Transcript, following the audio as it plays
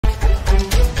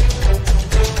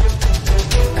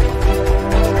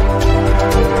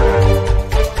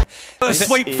reverse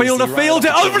sweep, fielder fields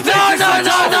it over.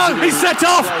 No! He's set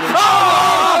off.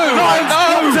 Oh!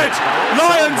 Lyons dropped it.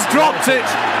 Lyons dropped it.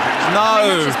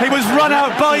 No. He was run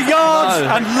out by yards,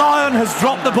 and Lyon has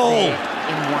dropped the ball.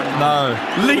 No.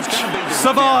 Leach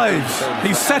survives.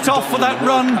 He's set off for that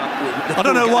run. I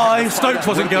don't know why. Stokes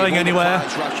wasn't going anywhere.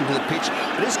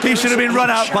 He should have been run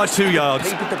out by 2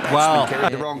 yards. Wow.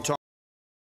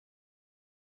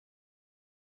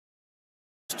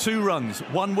 2 runs,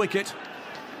 1 wicket.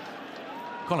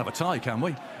 Can't have a tie, can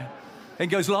we? In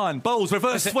goes Lyon, bowls,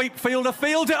 reverse sweep, fielder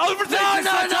fields it over.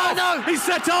 No! He's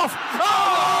set off.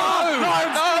 Oh!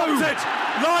 Lyons dropped it.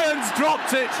 Lyons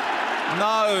dropped it.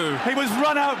 No. He was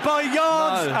run out by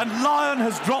yards, and Lyon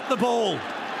has dropped the ball.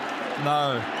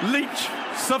 No. Leach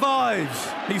survives.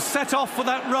 He's set off for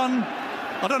that run.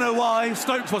 I don't know why.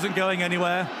 Stokes wasn't going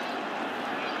anywhere.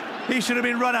 He should have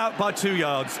been run out by 2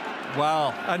 yards.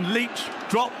 Wow. And Leach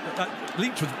dropped.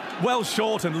 Leach was well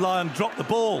short, and Lyon dropped the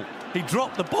ball. He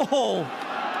dropped the ball.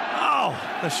 Oh,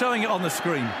 they're showing it on the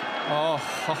screen. Oh,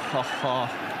 ha, ha, ha.